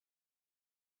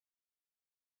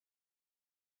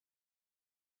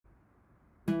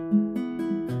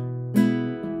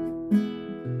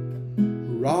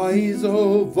Rise,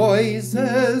 O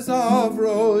voices of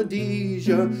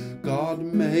Rhodesia, God,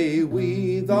 may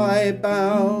we thy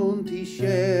bounty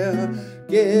share.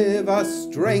 Give us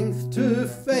strength to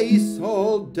face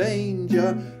all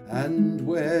danger, and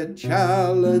where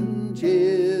challenge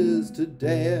is to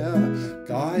dare.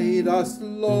 Guide us,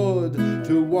 Lord,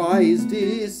 to wise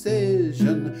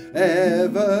decision,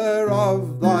 ever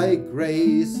of thy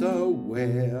grace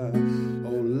aware.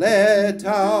 Oh, let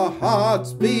our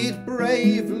hearts beat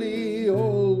bravely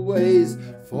always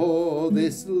for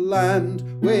this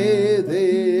land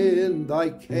within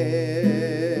thy care.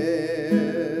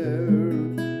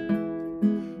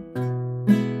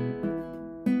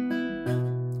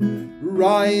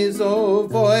 Rise, O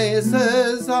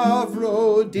voices of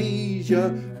Rhodesia,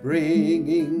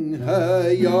 bringing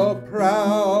her your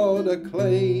proud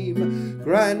acclaim,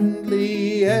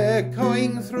 grandly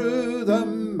echoing through the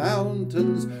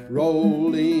mountains,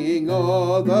 rolling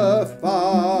o'er the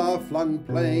far-flung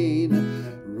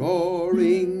plain,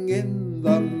 roaring in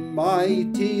the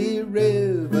mighty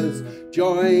rivers,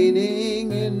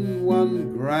 joining in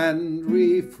one grand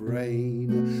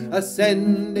refrain,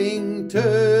 ascending to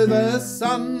the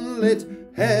sunlit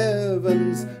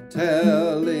heavens,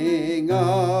 telling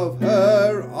of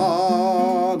her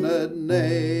honored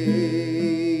name.